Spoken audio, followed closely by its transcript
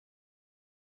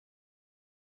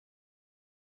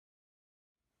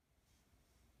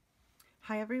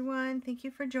Hi everyone, thank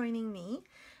you for joining me.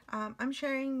 I'm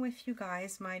sharing with you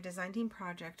guys my design team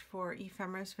project for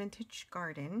Ephemera's Vintage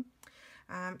Garden,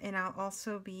 and I'll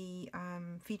also be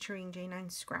featuring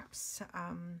J9Scraps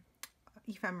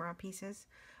ephemera pieces,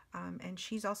 and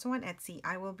she's also on Etsy.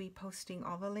 I will be posting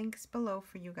all the links below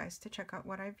for you guys to check out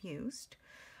what I've used.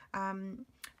 But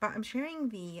I'm sharing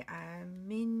the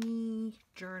mini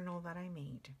journal that I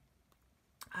made.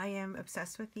 I am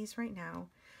obsessed with these right now.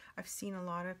 I've seen a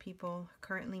lot of people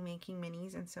currently making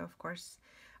minis, and so of course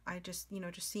I just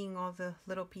seeing all the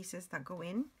little pieces that go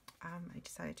in, I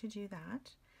decided to do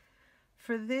that.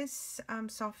 For this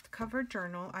soft cover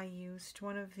journal, I used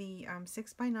one of the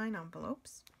 6x9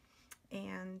 envelopes,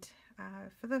 and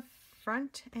for the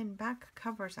front and back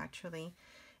covers, actually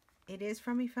it is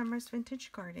from Ephemera's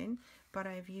Vintage Garden, but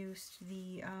I've used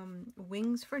the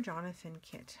Wings for Jonathan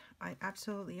kit. I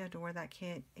absolutely adore that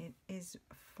kit. It is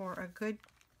for a good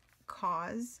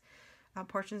cause.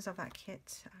 Portions of that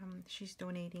kit she's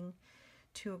donating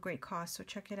to a great cause, so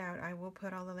check it out. I will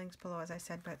put all the links below, as I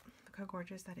said, but look how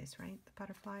gorgeous that is, right? The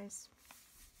butterflies.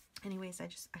 Anyways, I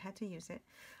had to use it.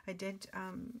 I did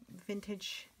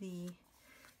vintage the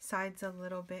sides a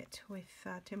little bit with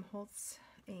Tim Holtz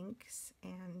inks,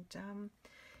 and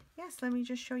yes, let me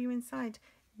just show you inside.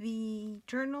 The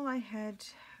journal I had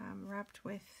wrapped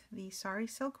with the Sari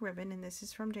silk ribbon, and this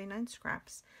is from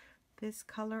J9Scraps. This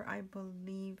color, I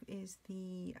believe, is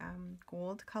the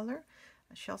gold color.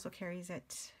 She also carries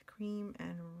it cream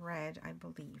and red, I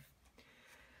believe.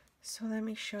 So let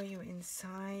me show you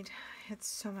inside. I had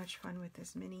so much fun with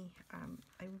this mini.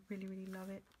 I really love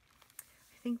it.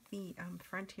 I think the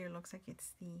front here looks like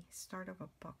it's the start of a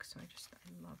book, so I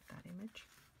love that image.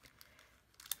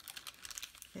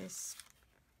 This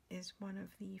is one of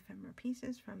the ephemera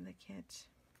pieces from the kit.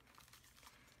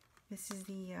 This is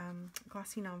the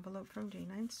glossy envelope from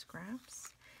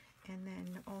J9Scraps, and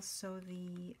then also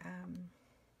the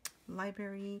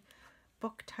library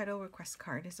book title request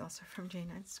card is also from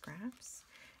J9Scraps.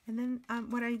 And then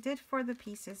what I did for the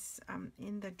pieces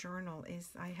in the journal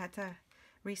is I had to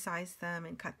resize them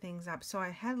and cut things up. So I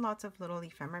had lots of little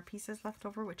ephemera pieces left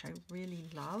over, which I really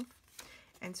love.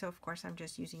 And so of course I'm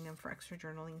just using them for extra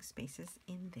journaling spaces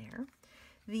in there.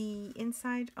 The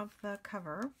inside of the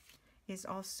cover is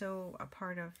also a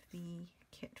part of the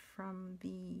kit from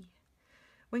the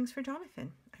Wings for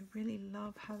Jonathan. I really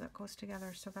love how that goes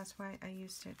together, so that's why I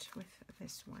used it with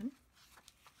this one.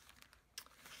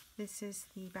 This is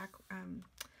the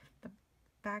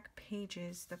back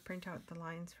pages, the print out the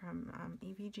lines from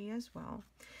EVG as well.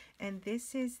 And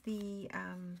this is the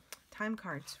time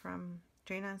cards from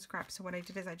J9Scraps. So what I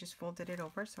did is I just folded it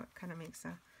over so it kind of makes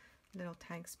a little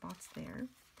tag spots there.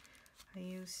 I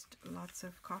used lots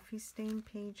of coffee stain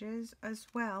pages, as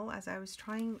well as I was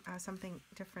trying something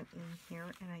different in here,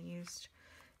 and I used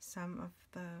some of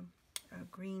the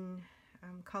green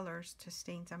colors to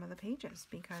stain some of the pages,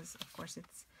 because of course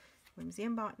it's whimsy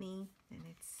and botany and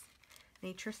it's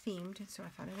nature themed, so I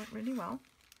thought it went really well.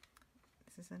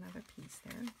 This is another piece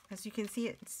there. As you can see,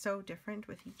 it's so different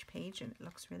with each page and it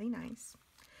looks really nice.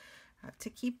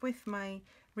 To keep with my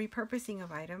repurposing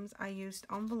of items, I used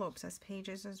envelopes as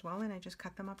pages as well, and I just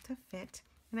cut them up to fit.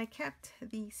 And I kept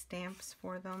the stamps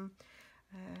for them.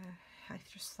 I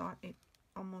just thought it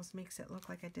almost makes it look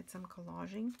like I did some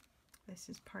collaging. This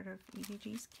is part of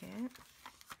EVG's kit. And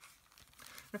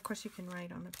of course you can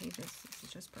write on the pages. This is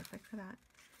just perfect for that.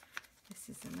 This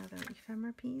is another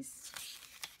ephemera piece.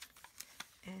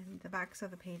 And the backs of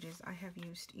the pages, I have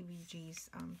used EVG's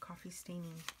coffee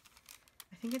staining.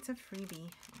 I think it's a freebie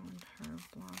on her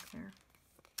blog there.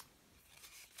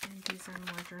 And these are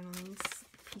more journaling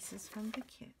pieces from the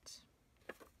kit.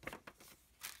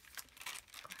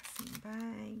 Glassy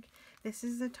bag. This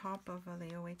is the top of a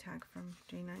layaway tag from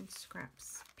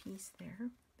J9Scraps piece there.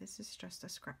 This is just a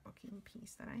scrapbooking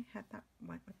piece that I had that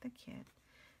went with the kit.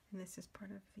 And this is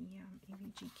part of the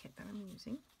EVG kit that I'm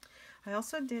using. I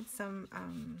also did some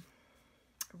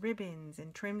ribbons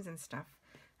and trims and stuff.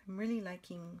 I'm really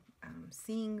liking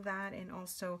seeing that, and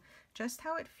also just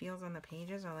how it feels on the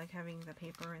pages. I like having the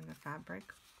paper and the fabric.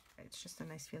 It's just a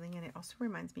nice feeling, and it also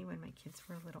reminds me when my kids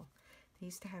were little. They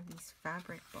used to have these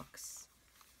fabric books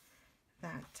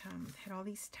that had all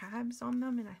these tabs on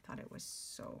them, and I thought it was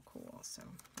so cool. So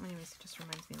anyways, it just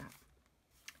reminds me of that.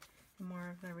 And more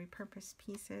of the repurposed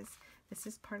pieces. This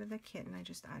is part of the kit, and I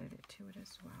just added it to it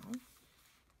as well.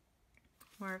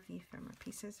 More of the ephemera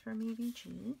pieces from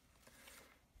EVG.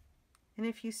 And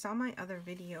if you saw my other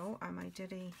video, I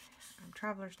did a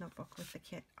traveler's notebook with the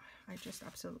kit. I just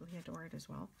absolutely adore it as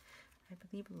well. I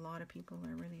believe a lot of people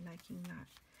are really liking that,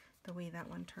 the way that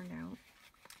one turned out.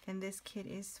 And this kit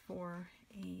is for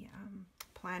a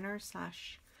planner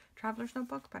slash traveler's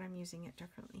notebook, but I'm using it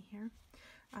differently here.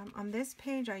 On this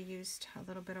page, I used a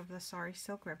little bit of the Sorry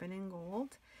Silk ribbon in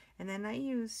gold, and then I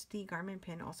used the garment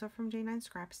pin, also from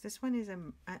J9Scraps. This one is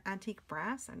an antique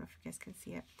brass. I don't know if you guys can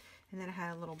see it. And then I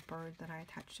had a little bird that I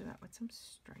attached to that with some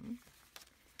string.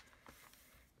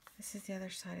 This is the other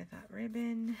side of that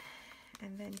ribbon.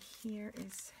 And then here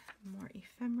is more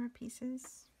ephemera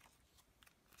pieces.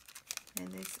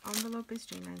 And this envelope is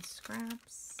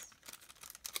J9Scraps.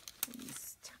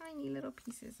 These tiny little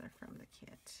pieces are from the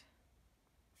kit.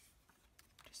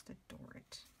 Just adore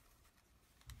it.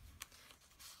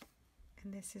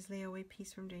 And this is layaway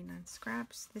piece from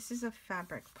J9Scraps. This is a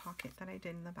fabric pocket that I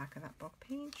did in the back of that book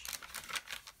page.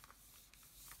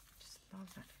 Just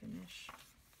love that finish.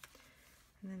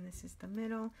 And then this is the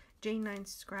middle.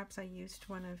 J9Scraps, I used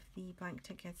one of the blank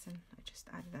tickets and I just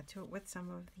added that to it with some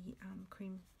of the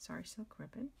cream Sorry Silk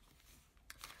ribbon.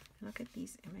 And look at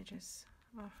these images.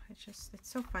 Oh, it's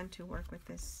so fun to work with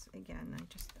this again.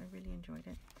 I really enjoyed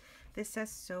it. This says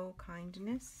So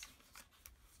Kindness.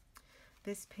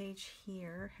 This page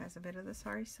here has a bit of the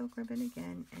Sorry Silk ribbon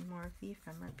again and more of the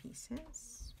ephemera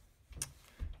pieces.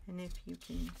 And if you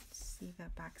can see the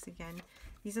backs again,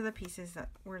 these are the pieces that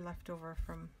were left over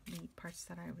from the parts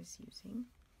that I was using.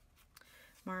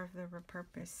 More of the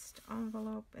repurposed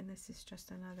envelope, and this is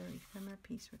just another ephemera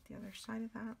piece with the other side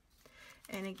of that.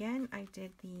 And again, I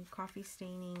did the coffee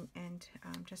staining and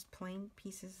just plain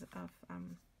pieces of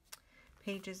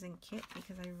pages and kit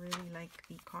because I really like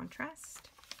the contrast.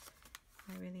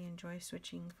 I really enjoy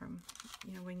switching from,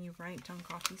 you know, when you write on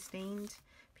coffee stained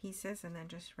pieces and then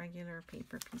just regular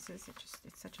paper pieces.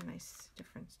 It's such a nice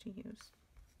difference to use.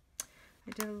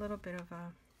 I did a little bit of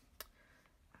a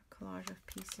collage of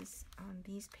pieces on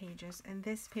these pages, and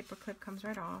this paper clip comes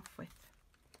right off with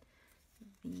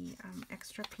the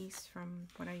extra piece from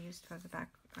what I used for the back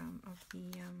of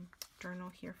the journal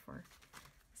here for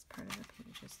this part of the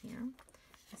pages here.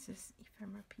 This is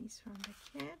ephemera piece from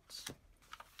the kit.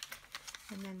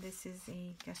 And then this is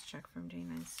a guest check from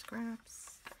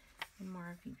J9Scraps and more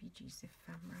of EVG's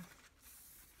ephemera.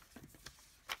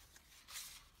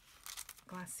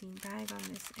 Glassine bag on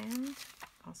this end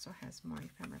also has more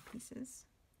ephemera pieces.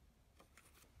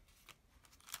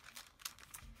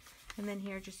 And then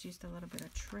here just used a little bit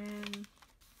of trim.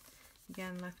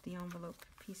 Again, left the envelope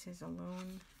pieces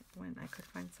alone when I could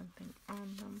find something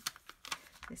on them.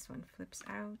 This one flips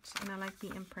out, and I like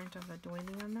the imprint of the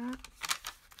doily on that.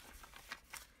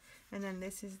 And then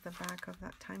this is the back of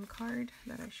that time card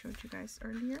that I showed you guys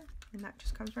earlier, and that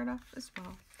just comes right off as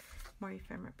well. More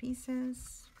ephemera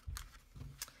pieces.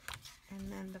 And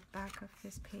then the back of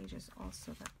this page is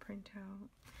also that printout.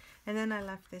 And then I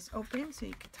left this open so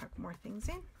you could tuck more things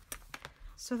in.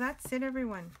 So that's it,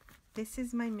 everyone. This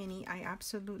is my mini. I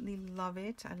absolutely love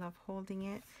it. I love holding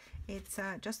it. It's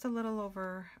just a little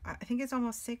over, I think it's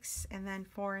almost 6 and then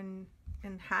 4.5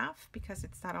 because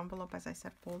it's that envelope, as I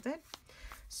said, folded.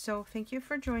 So thank you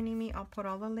for joining me. I'll put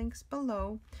all the links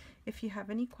below. If you have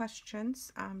any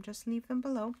questions, just leave them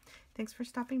below. Thanks for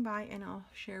stopping by, and I'll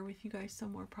share with you guys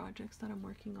some more projects that I'm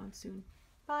working on soon.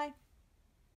 Bye.